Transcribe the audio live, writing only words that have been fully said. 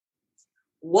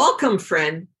Welcome,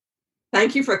 friend.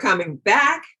 Thank you for coming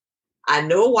back. I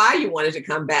know why you wanted to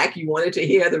come back. You wanted to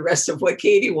hear the rest of what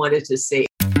Katie wanted to say.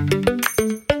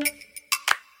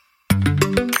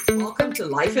 Welcome to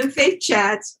Life and Faith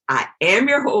Chats. I am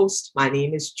your host. My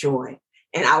name is Joy.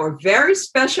 And our very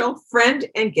special friend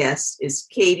and guest is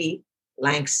Katie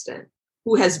Langston,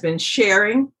 who has been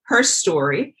sharing her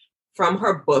story from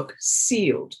her book,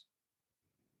 Sealed.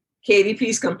 Katie,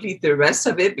 please complete the rest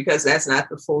of it because that's not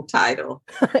the full title.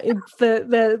 It's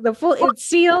the full. It's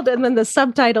Sealed, and then the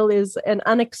subtitle is An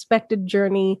Unexpected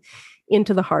Journey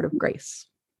into the Heart of Grace.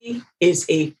 She is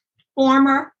a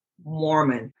former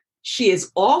Mormon. She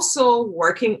is also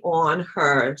working on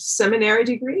her seminary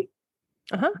degree.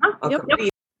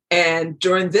 Yep. And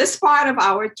during this part of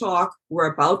our talk,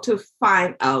 we're about to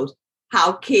find out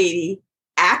how Katie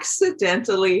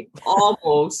accidentally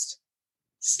almost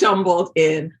stumbled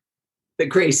in the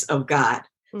grace of God.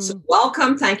 So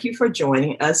welcome. Thank you for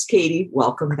joining us, Katie.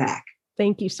 Welcome back.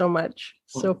 Thank you so much.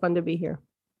 So fun to be here.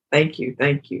 Thank you.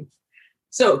 Thank you.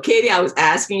 So, Katie, I was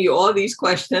asking you all these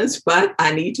questions, but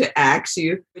I need to ask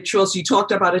you, rituals, you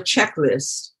talked about a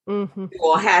checklist you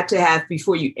all had to have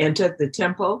before you entered the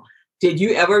temple. Did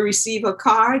you ever receive a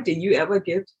card? Did you ever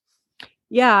give?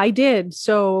 Yeah, I did.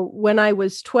 So when I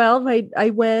was 12,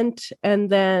 I went, and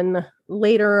then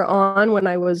later on when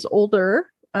I was older,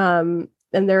 and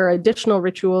there are additional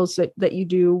rituals that you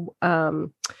do.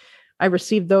 I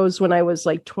received those when I was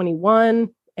like 21.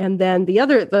 And then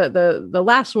the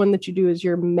last one that you do is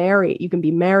you're married. You can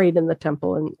be married in the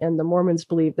temple. And the Mormons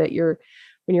believe that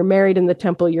when you're married in the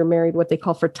temple, you're married what they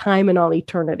call for time and all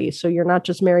eternity. So you're not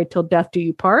just married till death do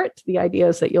you part. The idea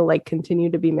is that you'll like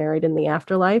continue to be married in the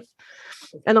afterlife.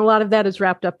 And a lot of that is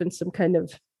wrapped up in some kind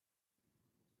of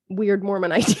weird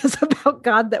Mormon ideas about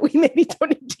God that we maybe don't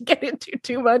need to get into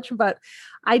too much, but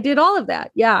I did all of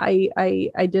that. Yeah,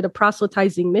 I did a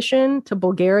proselytizing mission to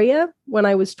Bulgaria when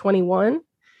I was 21.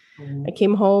 I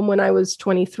came home when I was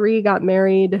 23, got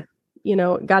married,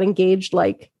 got engaged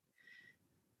like,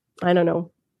 I don't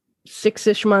know,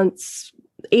 8-ish months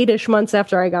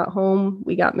after I got home.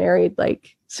 We got married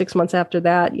like 6 months after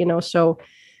that,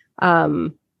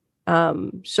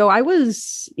 so I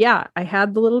was, I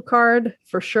had the little card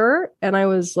for sure. And I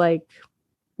was like,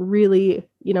 really,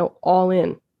 all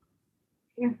in.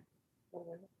 Yeah.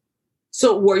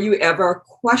 So were you ever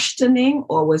questioning,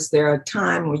 or was there a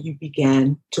time where you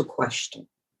began to question?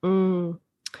 I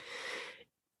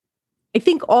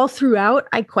think all throughout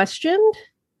I questioned.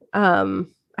 I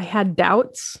had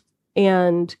doubts,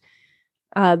 and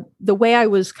the way I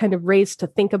was kind of raised to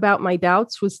think about my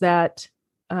doubts was that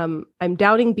I'm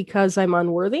doubting because I'm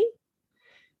unworthy,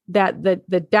 that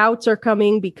the doubts are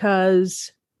coming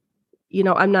because,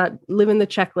 I'm not living the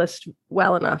checklist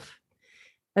well enough.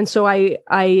 And so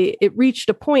it reached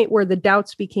a point where the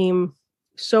doubts became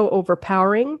so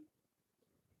overpowering,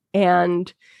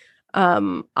 and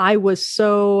I was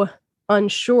so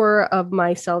unsure of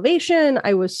my salvation.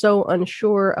 I was so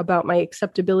unsure about my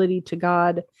acceptability to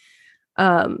God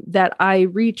that I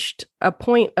reached a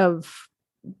point of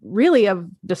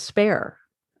despair.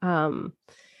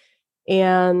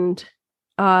 And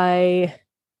I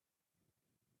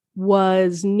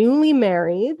was newly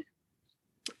married.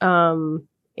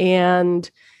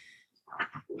 And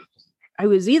I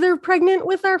was either pregnant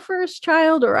with our first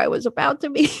child or I was about to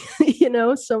be,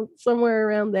 somewhere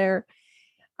around there.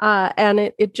 And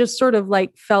it just sort of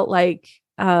like felt like,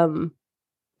 to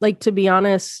be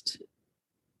honest,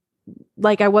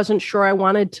 like I wasn't sure I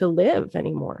wanted to live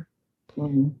anymore.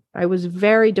 I was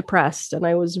very depressed, and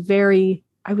I was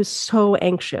so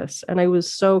anxious, and I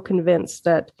was so convinced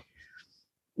that,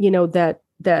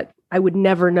 that I would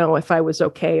never know if I was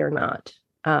okay or not,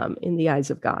 in the eyes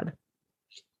of God.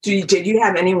 Did you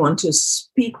have anyone to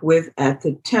speak with at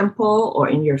the temple or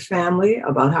in your family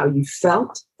about how you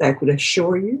felt that could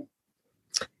assure you?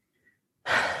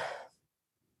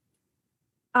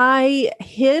 I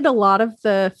hid a lot of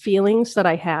the feelings that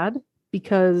I had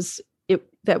because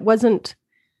that wasn't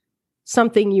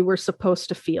something you were supposed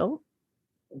to feel.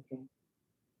 Okay.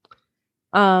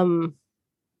 And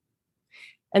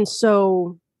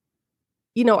so,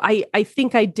 I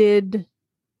think I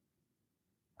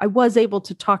was able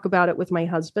to talk about it with my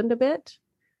husband a bit,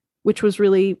 which was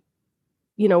really,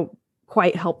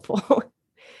 quite helpful.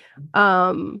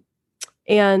 And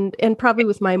probably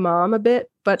with my mom a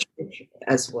bit, but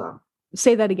as well.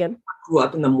 Say that again. Grew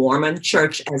up in the Mormon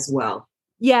church as well.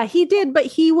 Yeah, he did, but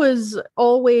he was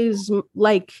always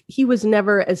he was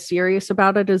never as serious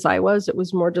about it as I was. It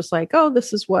was more just like, oh,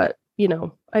 this is what,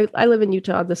 I live in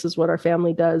Utah. This is what our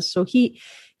family does. So he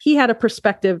had a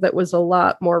perspective that was a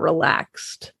lot more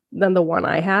relaxed than the one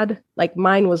I had. Like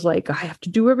mine was like, I have to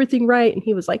do everything right. And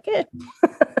he was like,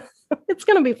 it's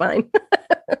going to be fine.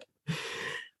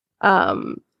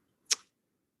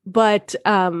 But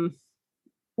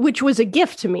which was a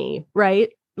gift to me, right?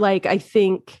 Like, I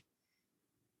think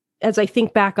as I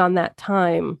think back on that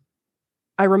time,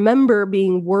 I remember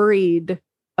being worried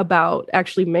about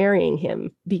actually marrying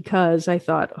him because I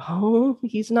thought, oh,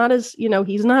 he's not as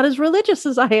religious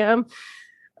as I am.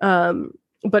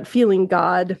 But feeling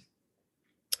God,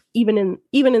 even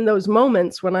in those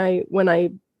moments when I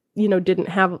didn't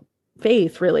have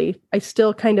faith, really, I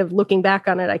still kind of, looking back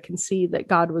on it, I can see that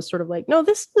God was sort of like, no,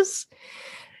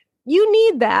 you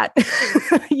need that.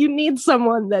 You need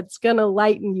someone that's going to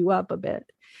lighten you up a bit.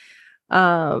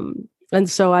 And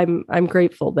so I'm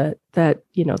grateful that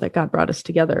God brought us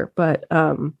together. But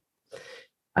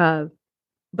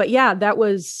yeah, that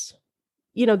was,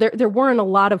 there weren't a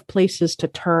lot of places to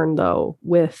turn though,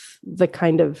 with the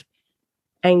kind of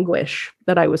anguish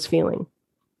that I was feeling.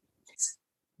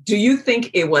 Do you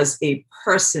think it was a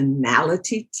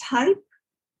personality type?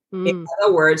 In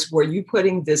other words, were you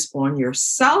putting this on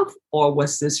yourself, or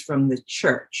was this from the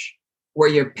church? Were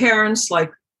your parents like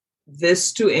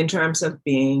this too in terms of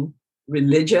being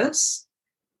religious,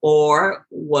 or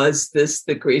was this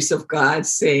the grace of God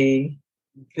saying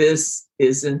this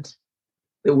isn't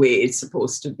the way it's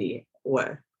supposed to be?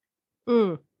 Or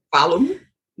follow me?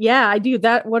 Yeah, I do.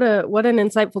 What an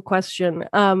insightful question.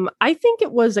 I think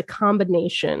it was a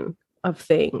combination of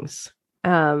things.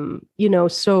 So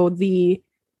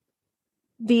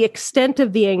the extent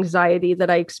of the anxiety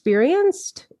that I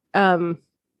experienced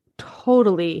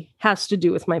totally has to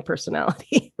do with my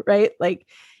personality, right? Like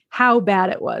how bad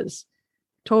it was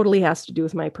totally has to do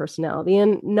with my personality.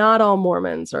 And not all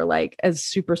Mormons are like as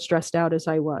super stressed out as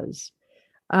I was.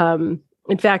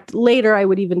 In fact, later I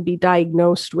would even be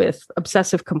diagnosed with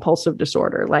obsessive compulsive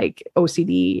disorder, like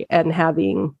OCD, and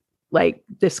having like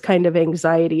this kind of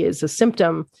anxiety is a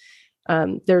symptom.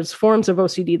 There's forms of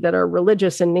OCD that are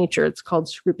religious in nature. It's called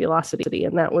scrupulosity.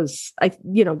 And that was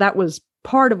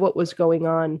part of what was going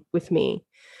on with me.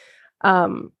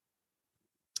 And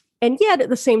yet at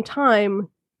the same time,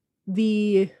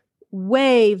 the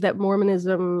way that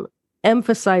Mormonism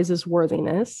emphasizes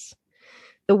worthiness,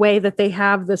 the way that they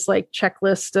have this like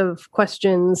checklist of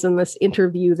questions and this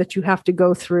interview that you have to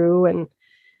go through. And,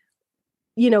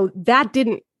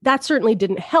 that certainly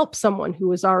didn't help someone who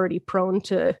was already prone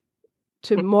to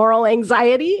moral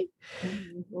anxiety.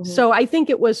 Mm-hmm. So I think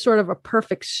it was sort of a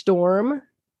perfect storm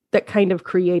that kind of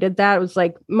created that. It was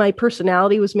like my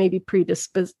personality was maybe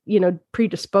predisposed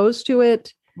to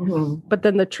it. Mm-hmm. But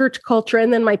then the church culture,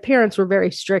 and then my parents were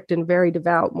very strict and very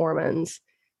devout Mormons,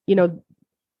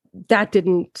 that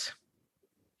didn't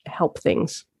help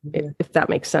things, if that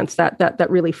makes sense. That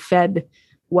really fed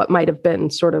what might have been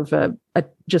sort of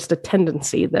just a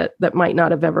tendency that might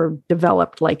not have ever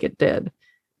developed like it did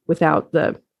without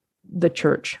the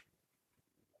church.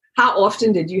 How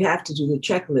often did you have to do the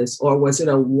checklist, or was it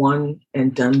a one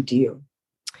and done deal?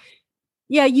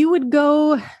 Yeah, you would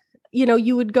go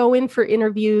in for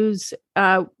interviews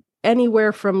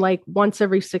anywhere from like once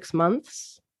every 6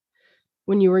 months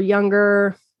when you were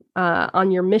younger,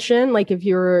 on your mission. Like if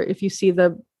you see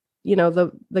the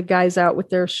guys out with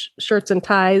their shirts and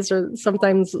ties, or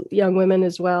sometimes young women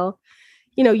as well,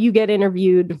 you get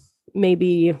interviewed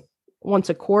maybe once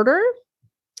a quarter.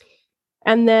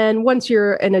 And then once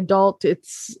you're an adult,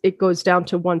 it goes down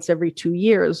to once every 2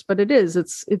 years, but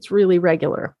it's really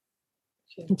regular.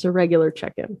 It's a regular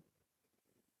check-in.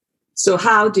 So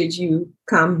how did you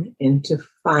come into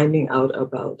finding out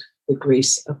about the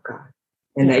grace of God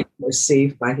and that you were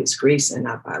saved by his grace and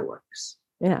not by works?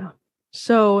 Yeah.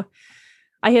 So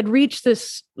I had reached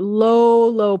this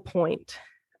low point.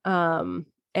 And,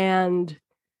 I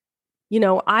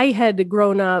had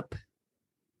grown up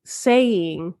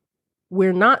saying,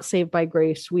 we're not saved by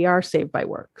grace, we are saved by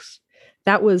works.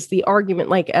 That was the argument,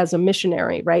 like as a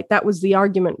missionary, right? That was the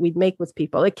argument we'd make with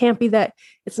people. It can't be that,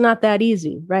 it's not that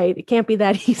easy, right? It can't be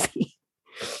that easy.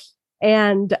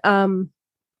 And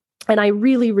I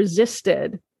really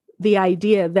resisted the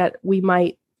idea that we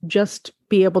might just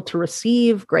be able to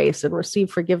receive grace and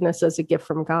receive forgiveness as a gift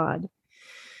from God.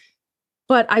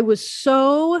 But I was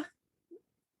so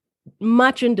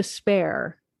much in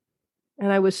despair,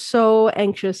 and I was so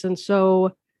anxious and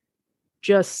so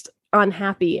just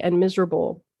unhappy and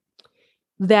miserable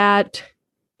that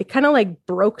it kind of like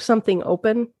broke something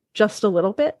open just a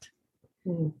little bit.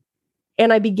 Mm.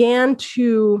 And I began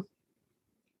to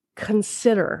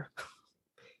consider,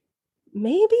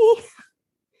 maybe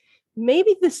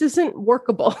this isn't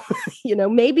workable.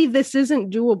 Maybe this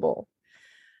isn't doable.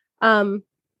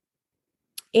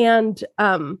 And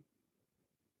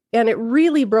it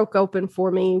really broke open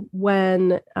for me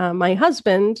when my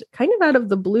husband, kind of out of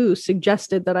the blue,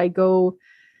 suggested that I go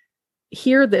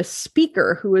hear this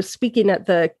speaker who was speaking at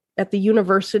the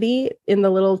university in the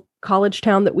little college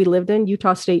town that we lived in,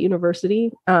 Utah State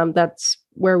University. That's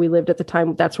where we lived at the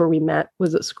time. That's where we met,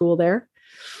 was at school there.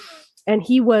 And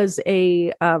he was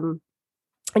an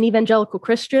evangelical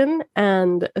Christian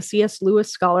and a C.S. Lewis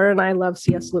scholar. And I love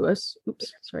C.S. Lewis.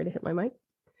 Oops, sorry to hit my mic.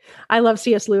 I love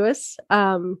C.S. Lewis.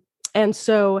 And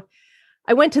so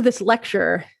I went to this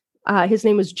lecture. His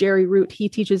name was Jerry Root. He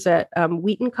teaches at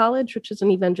Wheaton College, which is an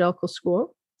evangelical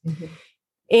school. Mm-hmm.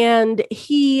 And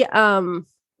he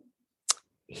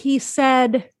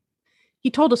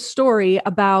told a story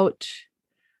about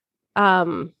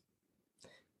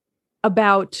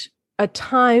a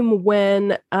time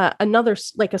when another,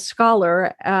 like a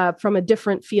scholar from a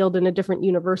different field in a different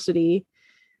university,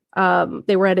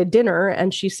 they were at a dinner,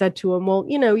 and she said to him, well,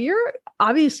 you're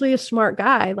obviously a smart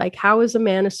guy. Like, how is a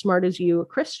man as smart as you a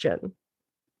Christian?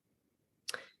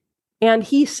 And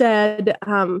he said,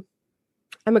 I'm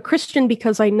a Christian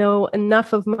because I know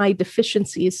enough of my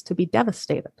deficiencies to be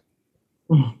devastated.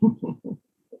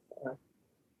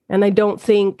 And I don't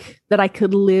think that I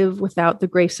could live without the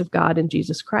grace of God in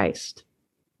Jesus Christ.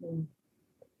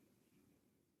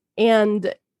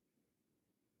 And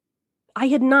I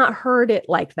had not heard it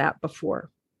like that before,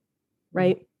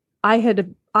 right? I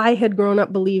had grown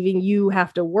up believing you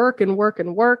have to work and work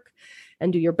and work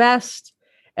and do your best.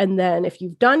 And then if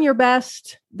you've done your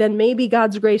best, then maybe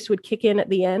God's grace would kick in at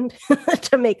the end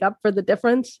to make up for the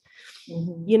difference.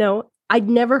 Mm-hmm. I'd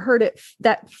never heard it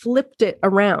that flipped it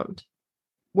around,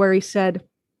 where he said,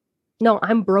 no,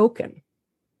 I'm broken.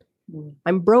 Mm-hmm.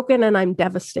 I'm broken and I'm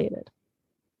devastated.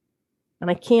 And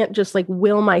I can't just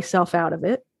will myself out of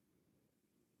it.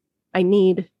 I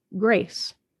need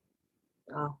grace.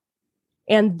 Oh.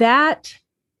 And that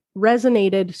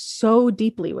resonated so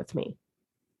deeply with me.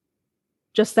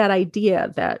 Just that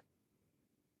idea that,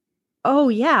 oh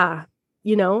yeah,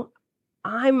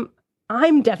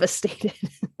 I'm devastated.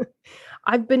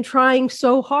 I've been trying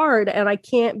so hard and I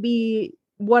can't be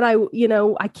what I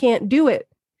can't do it.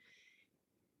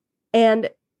 And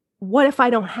what if I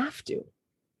don't have to?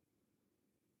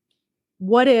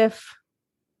 What if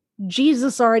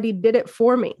Jesus already did it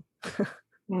for me?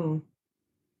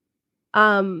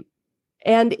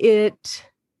 And it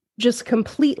just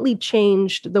completely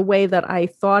changed the way that I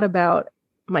thought about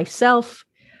myself.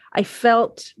 I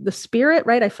felt the Spirit,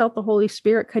 right? I felt the Holy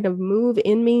Spirit kind of move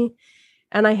in me.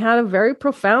 And I had a very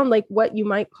profound, what you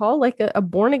might call a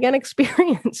born again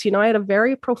experience. I had a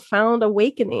very profound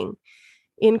awakening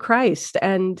in Christ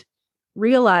and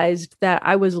realized that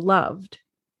I was loved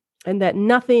and that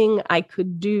nothing I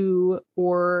could do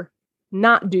or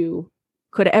not do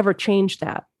could ever change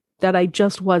that I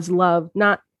just was loved,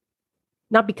 not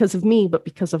because of me, but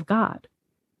because of God.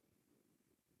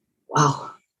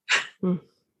 Wow.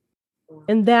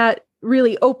 And that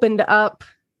really opened up,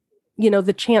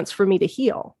 the chance for me to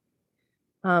heal.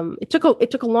 It took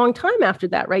a long time after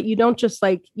that, right? You don't just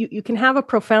you can have a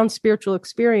profound spiritual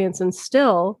experience and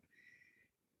still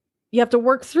you have to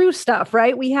work through stuff,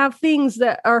 right? We have things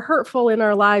that are hurtful in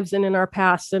our lives and in our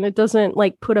past, and it doesn't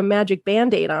put a magic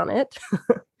Band-Aid on it.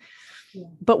 Yeah.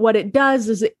 But what it does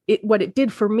is what it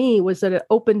did for me was that it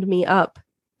opened me up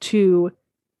to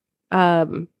a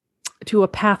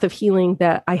path of healing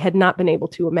that I had not been able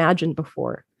to imagine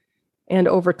before. And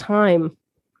over time,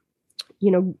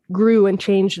 grew and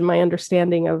changed in my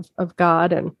understanding of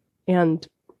God and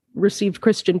received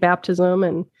Christian baptism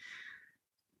and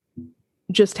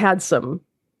just had some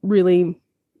really,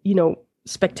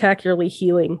 spectacularly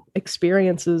healing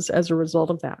experiences as a result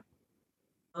of that.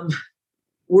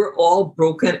 We're all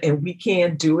broken and we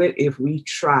can't do it if we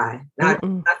try. Not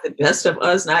the best of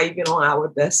us, not even on our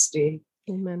best day.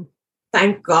 Amen.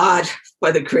 Thank God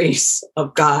for the grace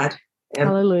of God. And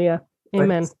hallelujah.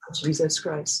 Amen. Jesus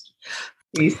Christ.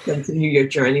 Please continue your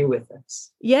journey with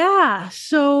us. Yeah.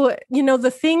 So,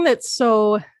 the thing that's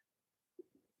so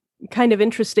kind of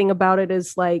interesting about it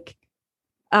is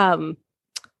one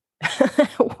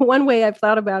way I've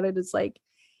thought about it is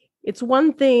it's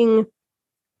one thing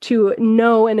to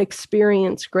know and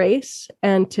experience grace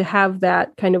and to have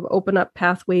that kind of open up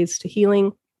pathways to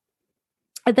healing.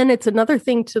 And then it's another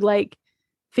thing to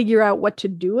figure out what to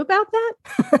do about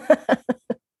that.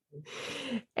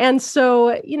 And so,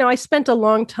 I spent a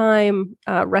long time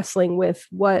wrestling with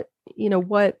what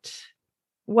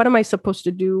am I supposed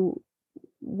to do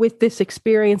with this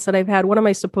experience that I've had? What am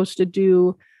I supposed to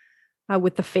do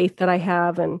with the faith that I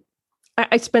have? And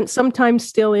I spent some time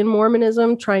still in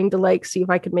Mormonism trying to like see if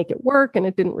I could make it work, and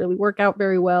it didn't really work out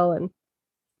very well. And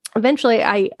eventually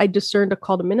I discerned a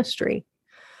call to ministry,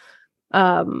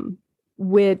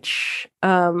 which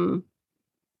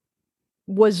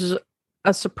was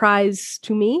a surprise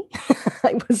to me.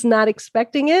 I was not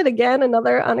expecting it. Again,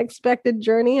 another unexpected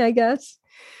journey, I guess.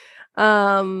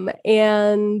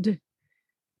 And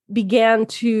began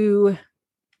to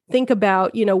think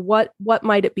about, what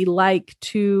might it be like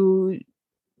to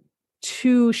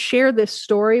share this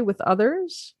story with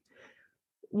others?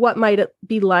 What might it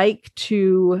be like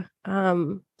to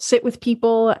sit with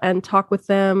people and talk with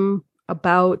them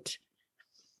about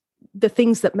the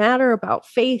things that matter, about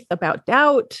faith, about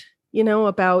doubt,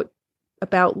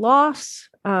 about loss.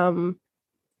 And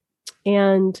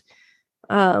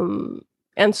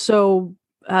so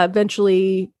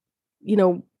eventually,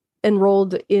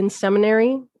 enrolled in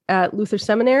seminary at Luther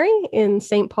Seminary in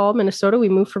St. Paul, Minnesota. We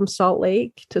moved from Salt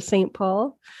Lake to St.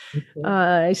 Paul. Okay.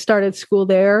 I started school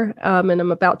there, and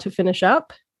I'm about to finish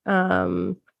up.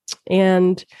 Along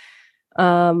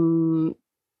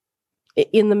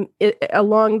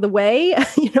the way,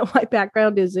 my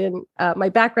background is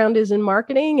in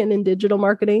marketing and in digital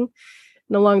marketing.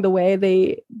 And along the way,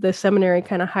 the seminary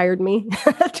kind of hired me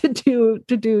to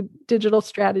do digital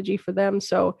strategy for them.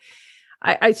 So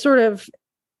I sort of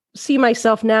see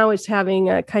myself now as having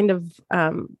a kind of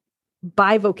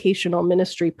bivocational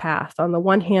ministry path. On the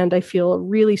one hand, I feel a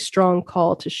really strong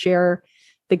call to share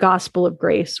the gospel of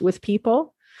grace with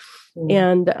people. Mm.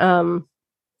 And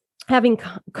having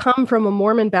come from a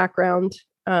Mormon background,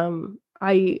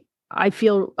 I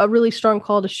feel a really strong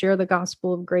call to share the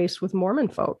gospel of grace with Mormon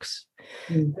folks.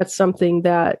 Mm. That's something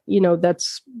that,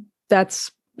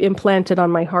 that's implanted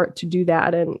on my heart to do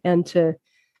that, and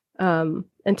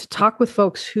to talk with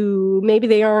folks who maybe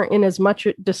they aren't in as much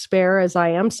despair as I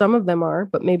am. Some of them are,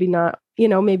 but maybe not,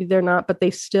 maybe they're not, but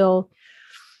they still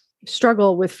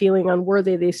struggle with feeling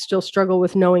unworthy. They still struggle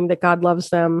with knowing that God loves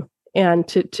them, and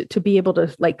to be able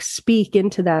to like speak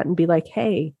into that and be like,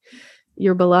 hey,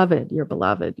 you're beloved, you're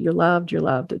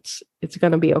loved. It's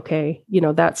going to be okay.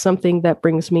 That's something that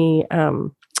brings me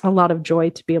a lot of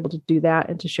joy to be able to do that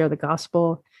and to share the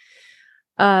gospel.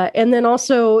 And then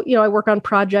also, I work on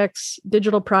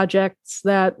digital projects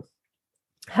that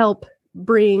help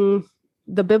bring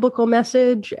the biblical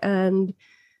message and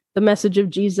the message of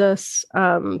Jesus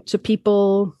to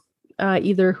people,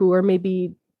 either who are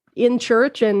maybe in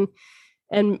church and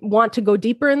want to go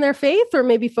deeper in their faith, or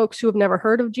maybe folks who have never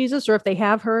heard of Jesus, or if they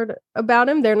have heard about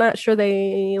him, they're not sure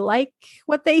they like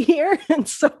what they hear. And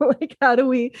so like, how do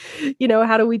we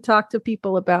talk to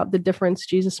people about the difference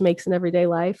Jesus makes in everyday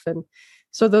life? And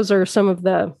so those are some of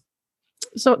the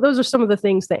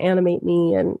things that animate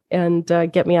me and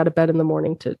get me out of bed in the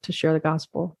morning to share the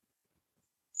gospel.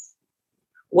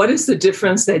 What is the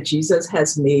difference that Jesus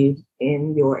has made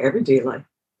in your everyday life?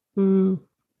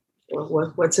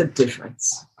 What's a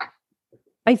difference?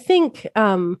 I think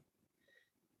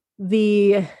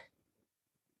the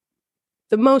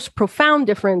most profound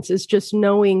difference is just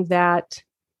knowing that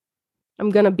I'm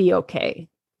going to be okay.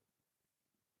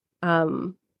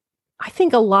 I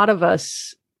think a lot of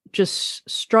us just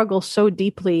struggle so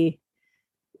deeply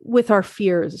with our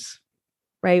fears,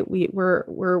 right? We're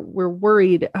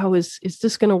worried. Oh, is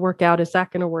this going to work out? Is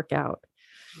that going to work out?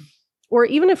 Or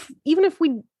even if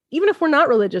we're not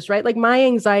religious, right? Like my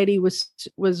anxiety was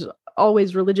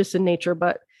always religious in nature,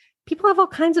 but people have all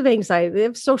kinds of anxiety. They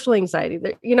have social anxiety.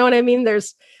 You know what I mean?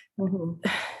 There's,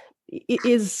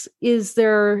 is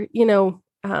there,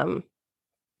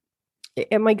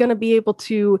 am I going to be able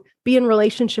to be in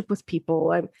relationship with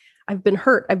people? I've been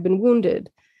hurt. I've been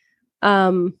wounded.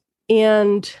 And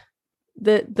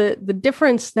the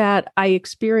difference that I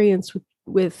experience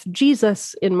with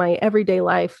Jesus in my everyday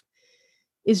life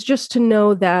is just to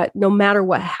know that no matter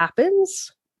what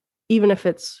happens, even if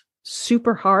it's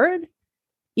super hard,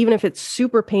 even if it's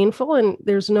super painful and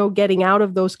there's no getting out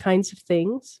of those kinds of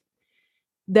things,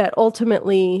 that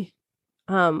ultimately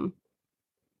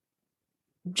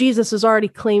Jesus has already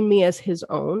claimed me as his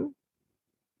own.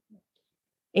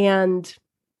 And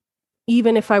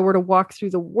even if I were to walk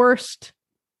through the worst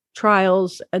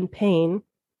trials and pain,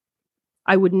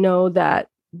 I would know that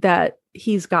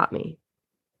he's got me.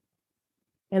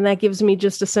 And that gives me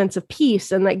just a sense of peace.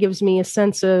 And that gives me a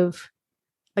sense of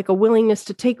like a willingness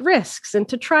to take risks and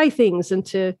to try things and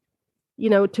to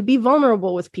be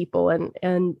vulnerable with people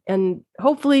and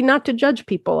hopefully not to judge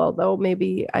people, although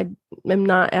maybe I am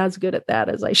not as good at that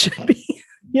as I should be,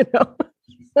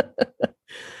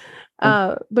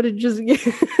 but it just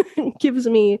gives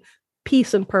me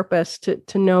peace and purpose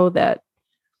to know that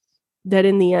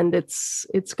in the end,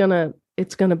 it's gonna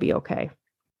it's going to be okay.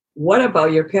 What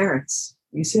about your parents?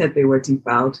 You said they were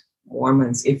devout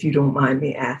Mormons. If you don't mind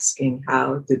me asking,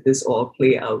 how did this all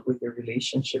play out with your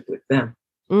relationship with them?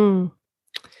 It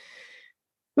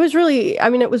was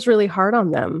really hard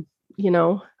on them, you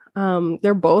know.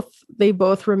 They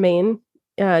both remain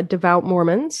devout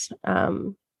Mormons.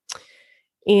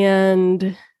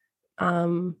 And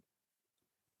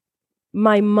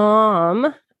my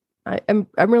mom, I'm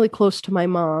really close to my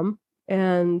mom.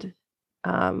 And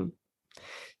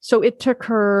so it took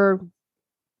her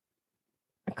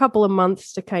a couple of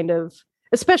months to kind of,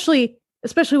 especially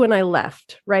when I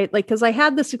left, right? Like, because I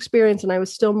had this experience and I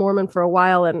was still Mormon for a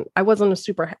while, and I wasn't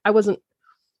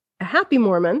a happy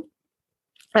Mormon.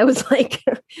 I was like,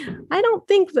 I don't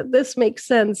think that this makes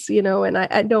sense, you know, and I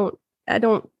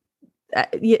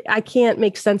can't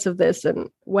make sense of this and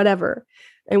whatever.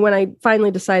 And when I finally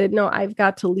decided, no, I've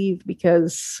got to leave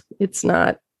because it's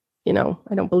not, you know,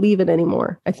 I don't believe it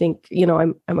anymore. I think, you know,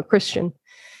 I'm a Christian,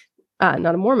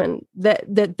 not a Mormon.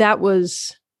 That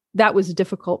was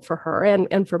difficult for her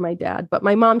and for my dad. But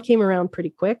my mom came around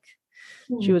pretty quick.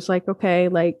 She was like, okay,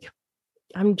 like,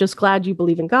 I'm just glad you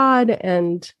believe in God,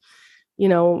 and, you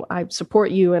know, I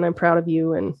support you and I'm proud of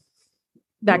you and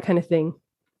that kind of thing.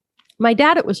 My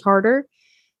dad, it was harder.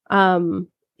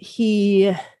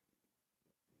 He,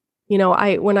 you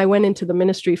know, when I went into the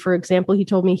ministry, for example, he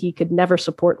told me he could never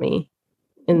support me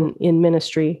in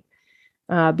ministry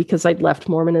because I'd left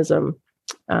Mormonism.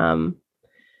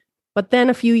 But then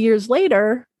a few years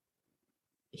later,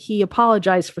 he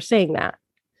apologized for saying that.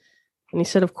 And he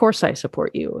said, of course I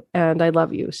support you and I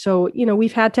love you. So, you know,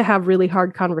 we've had to have really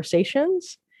hard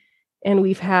conversations, and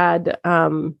we've had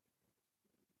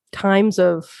times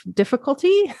of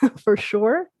difficulty for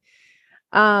sure.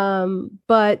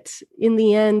 But in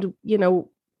the end, you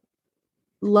know,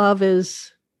 love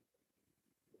is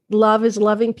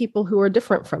loving people who are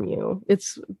different from you.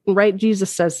 It's right.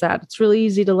 Jesus says that it's really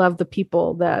easy to love the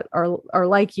people that are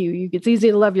like you. It's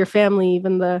easy to love your family.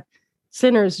 Even the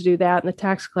sinners do that, and the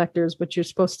tax collectors, but you're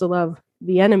supposed to love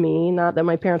the enemy. Not that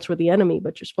my parents were the enemy,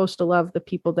 but you're supposed to love the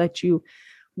people that you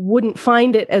wouldn't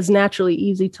find it as naturally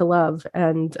easy to love.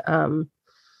 And I'm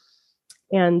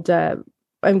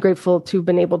grateful to have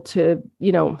been able to,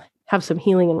 you know, have some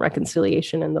healing and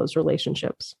reconciliation in those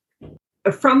relationships.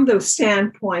 From the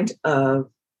standpoint of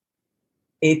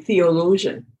a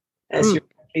theologian, as you're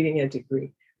completing a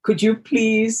degree, could you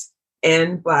please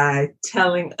end by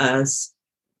telling us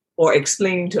or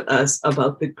explaining to us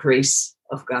about the grace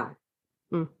of God?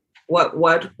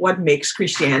 What makes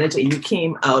Christianity? You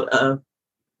came out of,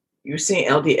 you're saying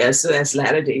LDS, so that's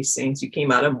Latter-day Saints. You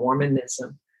came out of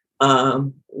Mormonism.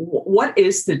 What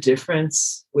is the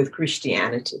difference with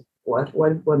Christianity?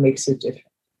 What makes it different?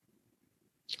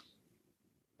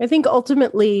 I think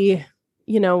ultimately,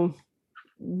 you know,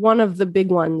 one of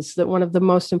the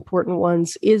most important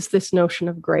ones is this notion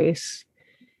of grace.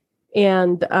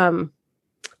 And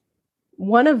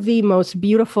one of the most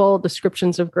beautiful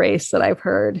descriptions of grace that I've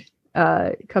heard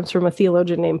comes from a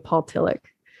theologian named Paul Tillich.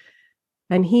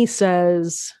 And he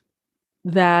says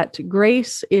that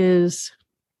grace is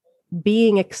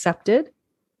being accepted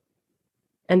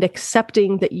and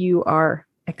accepting that you are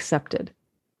accepted.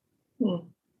 Wow.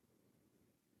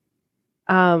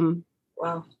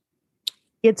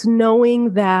 It's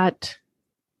knowing that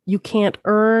you can't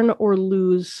earn or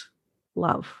lose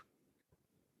love.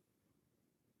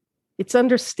 It's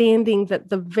understanding that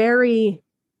the very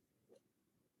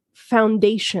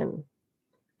foundation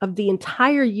of the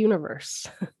entire universe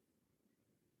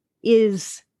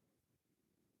is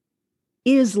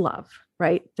love,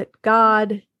 right? That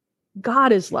God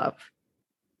is love,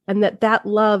 and that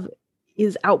love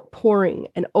is outpouring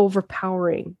and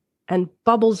overpowering and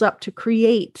bubbles up to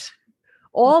create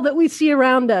all that we see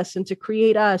around us and to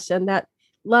create us. And that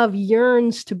love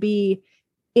yearns to be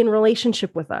in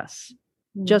relationship with us,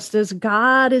 just as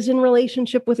God is in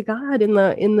relationship with God in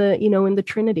the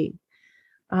Trinity.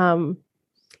 And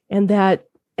that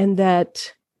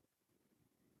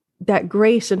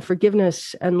grace and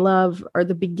forgiveness and love are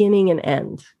the beginning and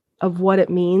end of what it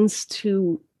means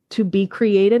to be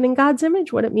created in God's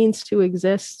image, what it means to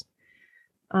exist.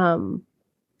 And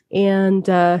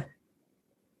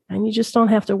you just don't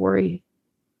have to worry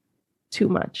too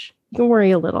much. You can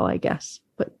worry a little, I guess,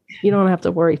 but you don't have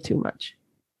to worry too much.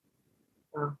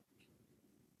 Wow.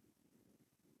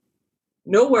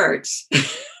 No words.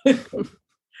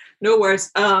 No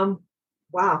words.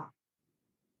 Wow.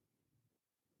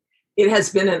 It has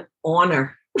been an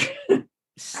honor.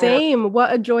 Same.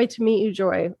 What a joy to meet you,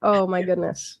 Joy. Oh my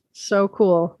goodness. So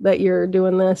cool that you're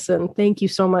doing this. And thank you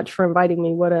so much for inviting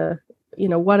me. What a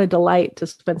delight to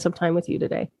spend some time with you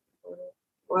today.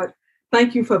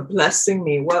 Thank you for blessing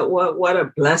me. What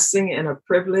a blessing and a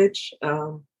privilege.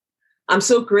 I'm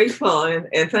so grateful,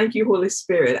 and thank you, Holy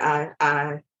Spirit.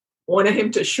 I wanted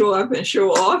him to show up and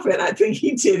show off, and I think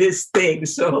he did his thing.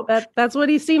 So that's what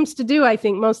he seems to do, I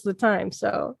think, most of the time.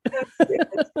 So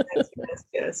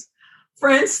yes.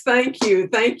 Friends, thank you,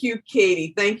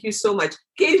 Katie. Thank you so much,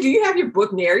 Katie. Do you have your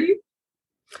book near you?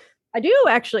 I do,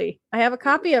 actually. I have a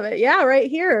copy of it. Yeah, right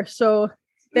here. So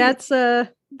that's what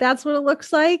it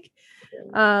looks like.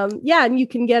 And you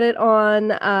can get it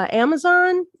on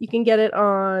Amazon. You can get it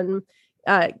on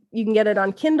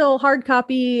Kindle, hard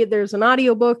copy. There's an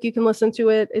audiobook. You can listen to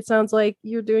it. It sounds like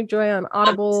you're doing, Joy, on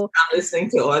Audible. I'm listening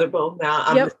to Audible now.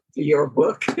 I'm listening to your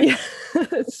book. Yeah.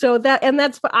 So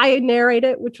that's I narrate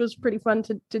it, which was pretty fun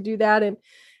to do that. And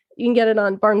you can get it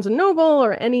on Barnes and Noble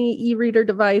or any e-reader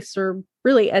device, or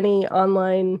really any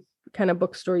online kind of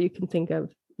bookstore you can think of.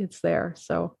 It's there.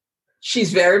 So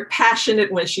she's very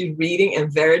passionate when she's reading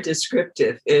and very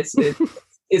descriptive. It's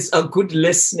a good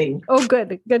listening. Oh,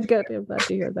 good. I'm glad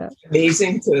to hear that.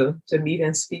 Amazing to meet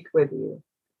and speak with you.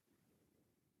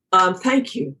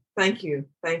 Thank you.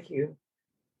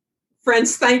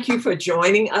 Friends, thank you for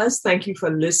joining us. Thank you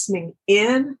for listening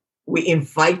in. We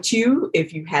invite you,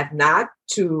 if you have not,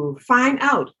 to find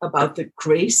out about the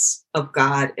grace of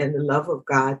God and the love of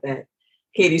God that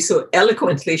Katie so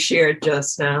eloquently shared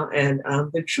just now, and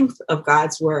the truth of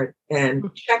God's word.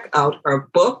 And check out her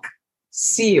book,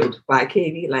 Sealed, by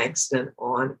Katie Langston,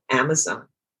 on Amazon.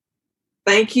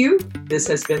 Thank you. This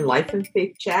has been Life and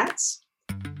Faith Chats.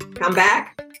 Come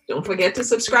back. Don't forget to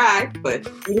subscribe. But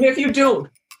even if you don't,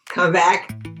 come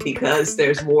back, because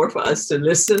there's more for us to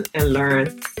listen and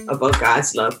learn about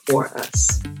God's love for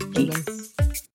us. Peace.